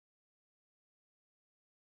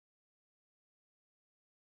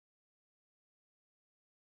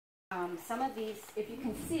Some of these, if you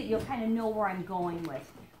can see it, you'll kind of know where I'm going with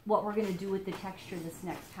what we're going to do with the texture this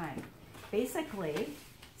next time. Basically,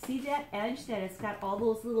 see that edge that it's got all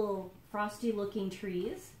those little frosty looking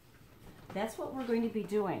trees? That's what we're going to be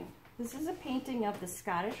doing. This is a painting of the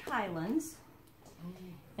Scottish Highlands.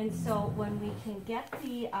 And so when we can get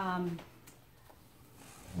the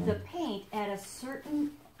paint at a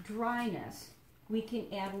certain dryness, we can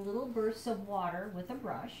add little bursts of water with a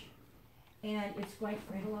brush. And it's going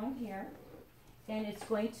right along here. And it's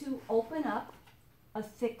going to open up a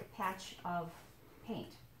thick patch of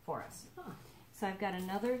paint for us. So I've got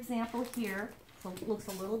another example here. So it looks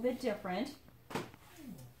a little bit different.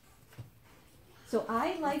 So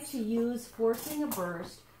I like to use forcing a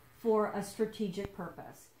burst for a strategic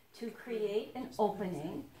purpose, to create an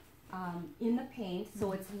opening in the paint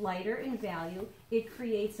so it's lighter in value. It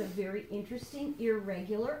creates a very interesting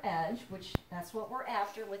irregular edge, which that's what we're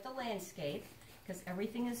after with the landscape, because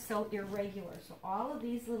everything is so irregular. So all of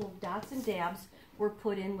these little dots and dabs were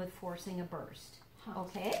put in with forcing a burst.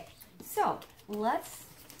 Okay, so let's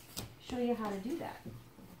show you how to do that.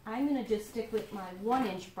 I'm going to just stick with my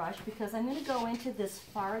 1-inch brush because I'm going to go into this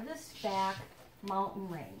farthest back mountain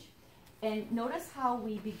range. And notice how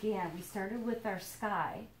we began. We started with our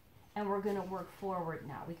sky, and we're going to work forward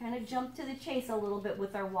now. We kind of jumped to the chase a little bit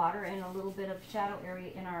with our water and a little bit of shadow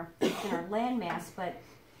area in our landmass, but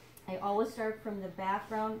I always start from the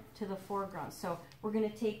background to the foreground. So we're going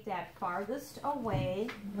to take that farthest away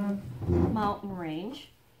mountain range,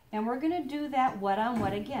 and we're going to do that wet on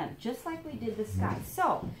wet again, just like we did the sky.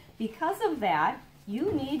 So because of that,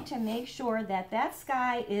 you need to make sure that that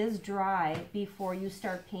sky is dry before you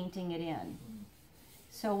start painting it in.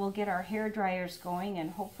 So we'll get our hair dryers going,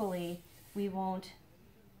 and hopefully we won't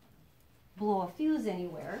blow a fuse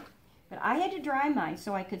anywhere. But I had to dry mine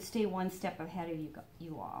so I could stay one step ahead of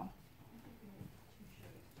you all.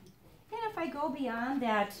 And if I go beyond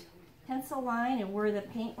that pencil line and where the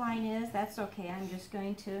paint line is, that's okay. I'm just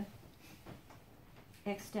going to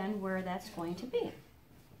extend where that's going to be.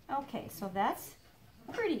 Okay, so that's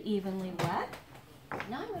pretty evenly wet.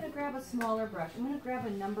 Now I'm going to grab a smaller brush. I'm going to grab a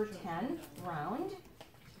number 10 round.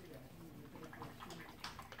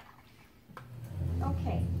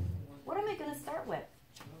 Okay, what am I going to start with?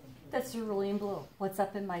 The cerulean blue, what's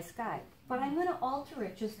up in my sky. But I'm going to alter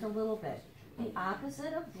it just a little bit. The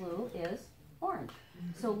opposite of blue is orange.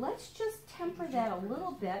 So let's just temper that a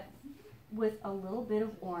little bit with a little bit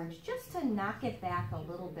of orange, just to knock it back a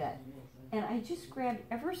little bit. And I just grabbed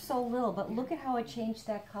ever so little, but look at how it changed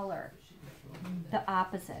that color. The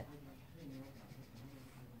opposite.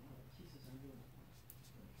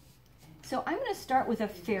 So I'm going to start with a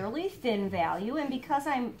fairly thin value, and because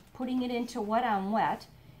I'm putting it into wet on wet,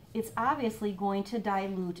 it's obviously going to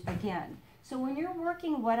dilute again. So when you're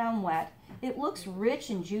working wet on wet, it looks rich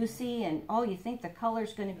and juicy, and oh, you think the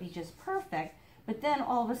color's going to be just perfect, but then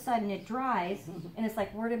all of a sudden it dries, and it's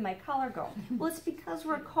like, where did my color go? Well, it's because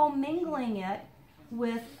we're commingling it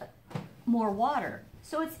with more water.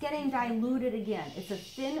 So it's getting diluted again. It's a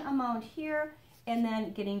thin amount here, and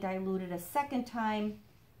then getting diluted a second time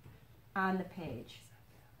on the page.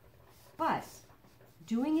 But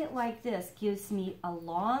doing it like this gives me a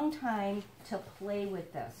long time to play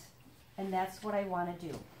with this, and that's what I want to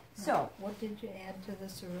do. So, what did you add to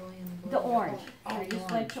the cerulean blue? The orange. Oh, I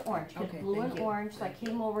just went to orange. Okay, blue and thank you. orange, so I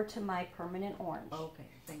came over to my permanent orange. Okay,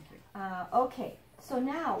 thank you. Okay, so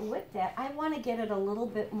now with that, I want to get it a little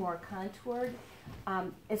bit more contoured,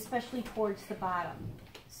 especially towards the bottom.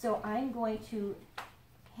 So I'm going to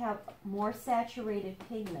have more saturated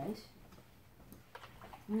pigment.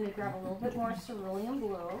 I'm going to grab a little bit more cerulean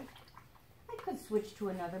blue. I could switch to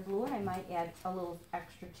another blue, and I might add a little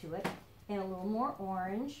extra to it, and a little more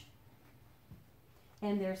orange.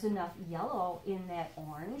 And there's enough yellow in that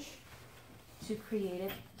orange to create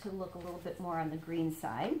it to look a little bit more on the green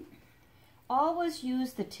side. Always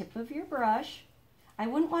use the tip of your brush. I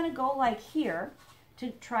wouldn't want to go like here to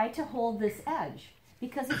try to hold this edge,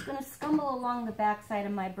 because it's going to scumble along the back side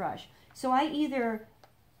of my brush. So I either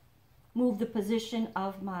move the position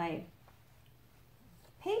of my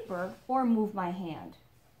paper or move my hand.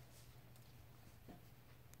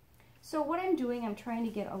 So what I'm doing, I'm trying to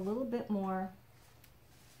get a little bit more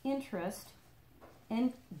interest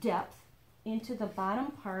and depth into the bottom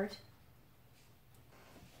part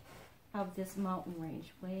of this mountain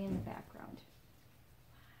range, way in the background.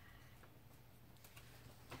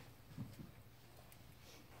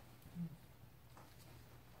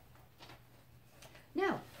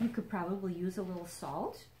 Now, you could probably use a little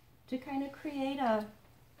salt to kind of create a,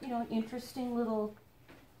 an interesting little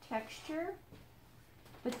texture.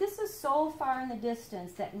 But this is so far in the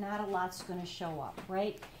distance that not a lot's going to show up,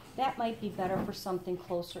 right? That might be better for something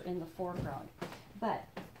closer in the foreground. But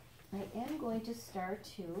I am going to start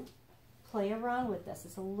to play around with this.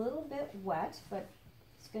 It's a little bit wet, but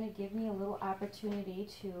it's going to give me a little opportunity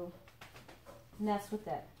to mess with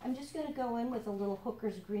it. I'm just going to go in with a little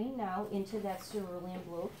hooker's green now into that cerulean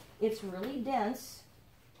blue. It's really dense,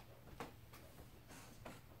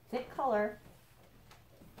 thick color.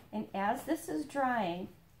 And as this is drying,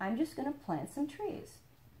 I'm just going to plant some trees.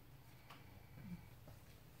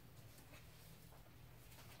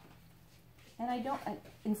 And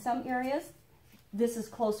in some areas, this is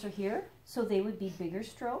closer here, so they would be bigger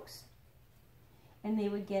strokes, and they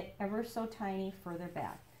would get ever so tiny further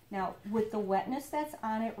back. Now, with the wetness that's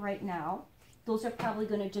on it right now, those are probably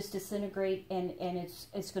going to just disintegrate and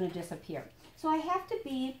it's going to disappear. So I have to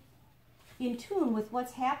be in tune with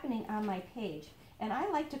what's happening on my page. And I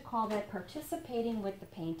like to call that participating with the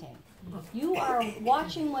painting. You are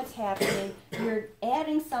watching what's happening, you're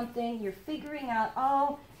adding something, you're figuring out,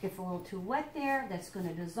 oh, it's a little too wet there, that's going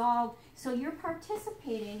to dissolve. So you're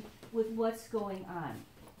participating with what's going on.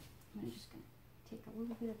 I'm just going to take a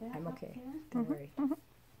little bit of that. I'm up okay. there. Don't worry.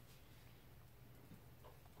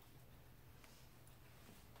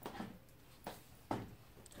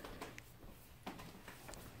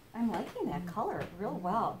 I'm liking that color real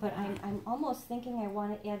well, but I'm almost thinking I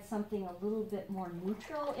want to add something a little bit more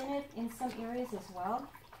neutral in it in some areas as well.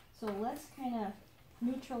 So let's kind of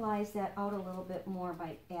neutralize that out a little bit more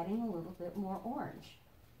by adding a little bit more orange.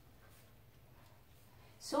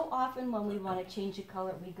 So often when we want to change a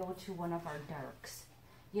color, we go to one of our darks.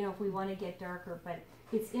 You know, if we want to get darker, but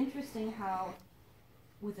it's interesting how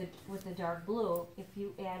with a dark blue, if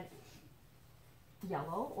you add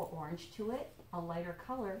yellow or orange to it, a lighter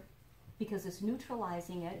color, because it's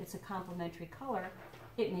neutralizing it, it's a complementary color,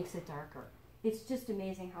 it makes it darker. It's just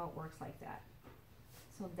amazing how it works like that.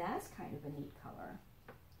 So that's kind of a neat color.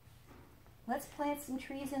 Let's plant some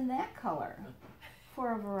trees in that color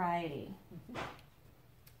for a variety.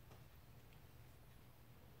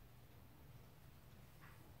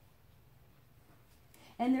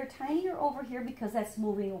 And they're tinier over here because that's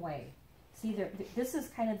moving away. See, this is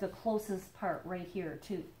kind of the closest part right here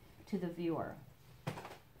to the viewer.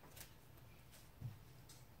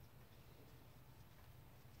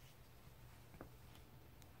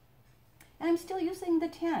 And I'm still using the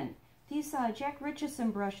 10. These Jack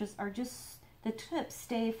Richardson brushes are just, the tips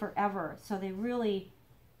stay forever, so they really,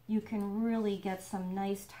 you can really get some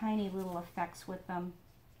nice tiny little effects with them.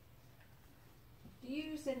 Do you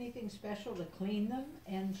use anything special to clean them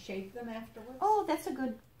and shape them afterwards? Oh, that's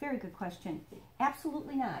a very good question.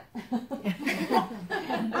 Absolutely not.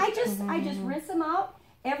 I just rinse them out.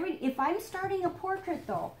 If I'm starting a portrait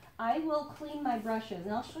though, I will clean my brushes,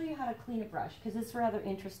 and I'll show you how to clean a brush because it's rather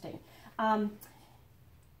interesting.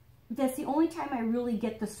 That's the only time I really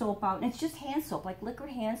get the soap out, and it's just hand soap, like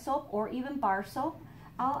liquid hand soap or even bar soap.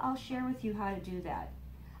 I'll share with you how to do that.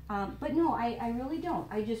 But no, I really don't.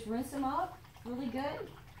 I just rinse them out really good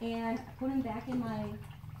and put them back in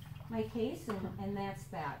my case, and that's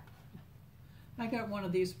that. I got one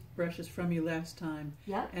of these brushes from you last time,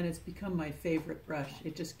 Yep. and it's become my favorite brush.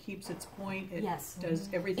 It just keeps its point. It Yes. does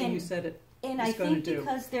everything you said it And is I going to think do.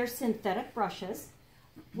 because they're synthetic brushes,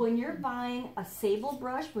 when you're buying a sable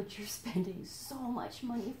brush, which you're spending so much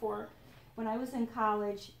money for, when I was in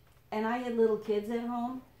college and I had little kids at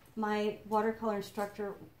home, my watercolor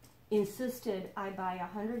instructor insisted I buy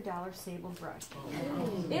a $100 sable brush.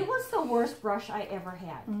 It was the worst brush I ever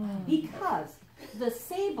had because the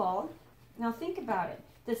sable, now think about it,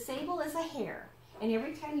 the sable is a hair, and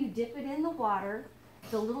every time you dip it in the water,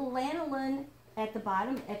 the little lanolin at the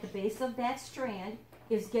bottom, at the base of that strand,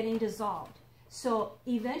 is getting dissolved. So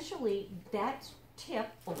eventually that tip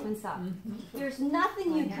opens up. There's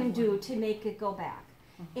nothing you can do to make it go back.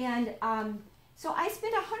 And so I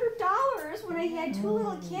spent $100 when I had two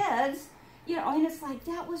little kids, you know, and it's like,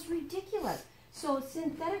 that was ridiculous. So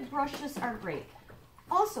synthetic brushes are great.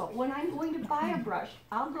 Also, when I'm going to buy a brush,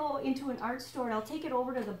 I'll go into an art store and I'll take it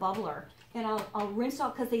over to the bubbler and I'll rinse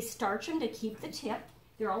out, because they starch them to keep the tip.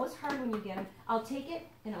 They're always hard when you get them. I'll take it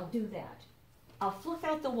and I'll do that. I'll flick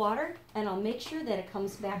out the water and I'll make sure that it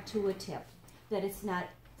comes back to a tip, that it's not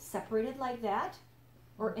separated like that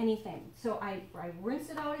or anything. So I rinse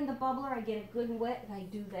it out in the bubbler, I get it good and wet, and I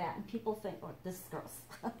do that. And people think, oh, this is gross.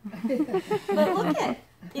 But look at,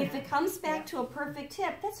 if it comes back to a perfect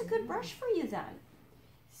tip, that's a good brush for you then.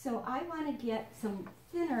 So I want to get some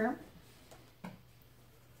thinner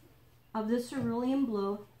of the cerulean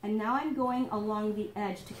blue, and now I'm going along the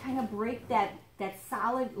edge to kind of break that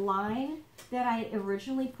solid line that I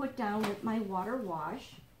originally put down with my water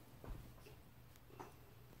wash.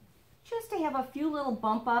 just to have a few little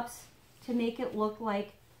bump ups to make it look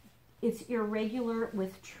like it's irregular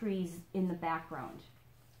with trees in the background.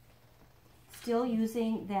 Still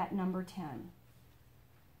using that number 10.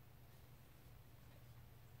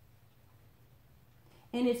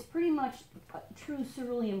 And it's pretty much a true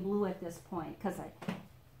cerulean blue at this point because I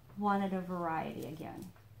wanted a variety again.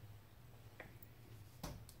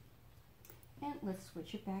 And let's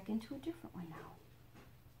switch it back into a different one now.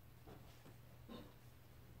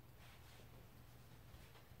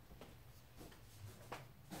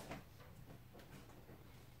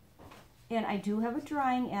 And I do have a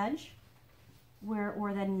drying edge where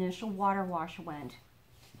that initial water wash went.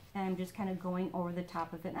 And I'm just kind of going over the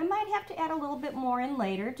top of it. I might have to add a little bit more in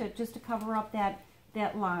later just to cover up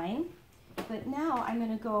that line. But now I'm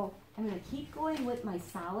going to keep going with my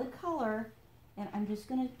solid color, and I'm just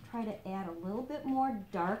going to try to add a little bit more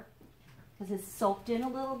dark because it's soaked in a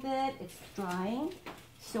little bit, it's drying.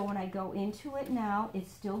 So when I go into it now,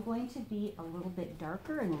 it's still going to be a little bit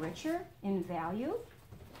darker and richer in value.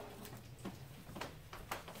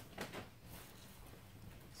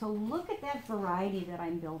 So look at that variety that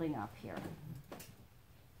I'm building up here.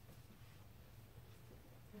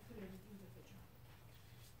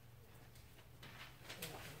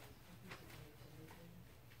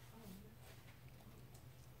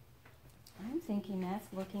 I'm thinking that's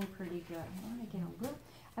looking pretty good.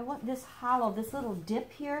 I want this hollow, this little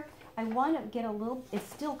dip here, I want to get a little, it's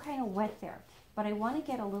still kind of wet there, but I want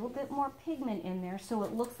to get a little bit more pigment in there so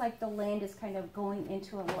it looks like the land is kind of going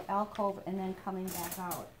into a little alcove and then coming back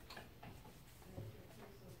out.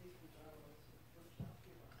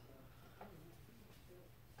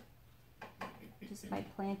 Just by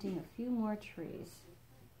planting a few more trees.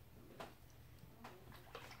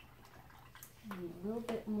 And a little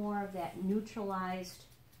bit more of that neutralized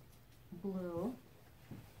blue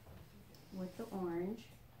with the orange.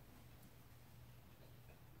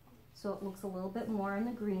 So it looks a little bit more on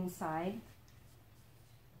the green side.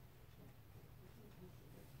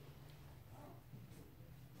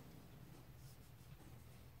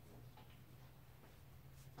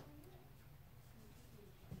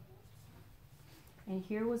 And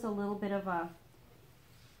here was a little bit of a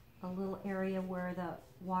little area where the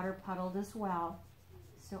water puddled as well.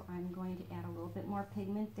 So I'm going to add a little bit more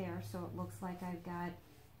pigment there so it looks like I've got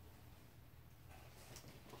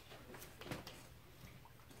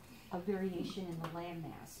a variation in the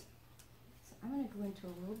landmass. So I'm going to go into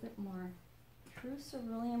a little bit more true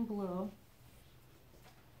cerulean blue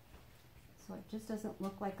so it just doesn't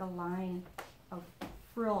look like a line of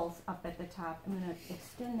frills up at the top. I'm going to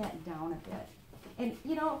extend that down a bit. And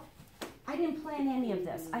you know, I didn't plan any of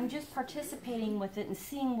this. I'm just participating with it and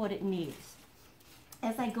seeing what it needs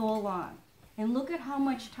as I go along. And look at how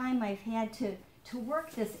much time I've had to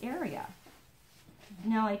work this area.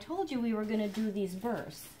 Now I told you we were going to do these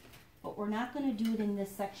bursts, but we're not going to do it in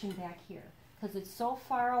this section back here because it's so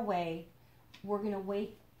far away. We're going to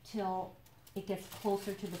wait till it gets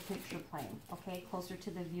closer to the picture plane, okay, closer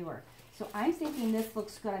to the viewer. So I'm thinking this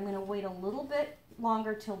looks good. I'm going to wait a little bit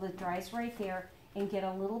longer till it dries right there and get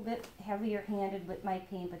a little bit heavier handed with my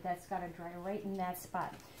paint, but that's got to dry right in that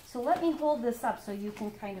spot. So let me hold this up so you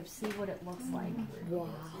can kind of see what it looks like. Wow.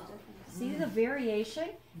 See the variation?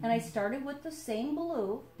 And I started with the same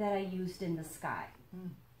blue that I used in the sky.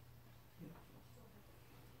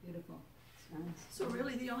 Beautiful. So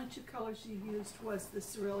really the only two colors you used was the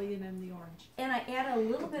cerulean and the orange. And I added a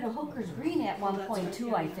little bit of hooker's green at one point right. too,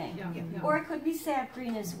 Yeah, I think. yeah. Or it could be sap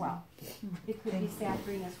green as well. It could be sap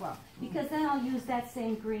green as well. Because then I'll use that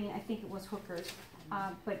same green, I think it was hooker's,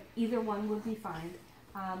 but either one would be fine.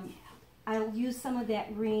 I'll use some of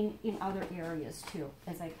that green in other areas too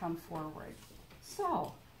as I come forward.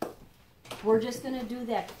 So, we're just going to do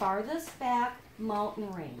that farthest back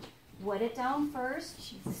mountain range. Wet it down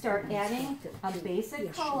first, start adding a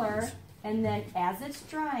basic color, and then as it's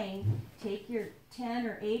drying, take your 10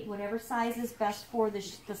 or 8, whatever size is best for the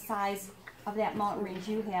size of that mountain range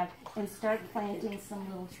you have, and start planting some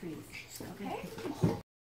little trees, okay?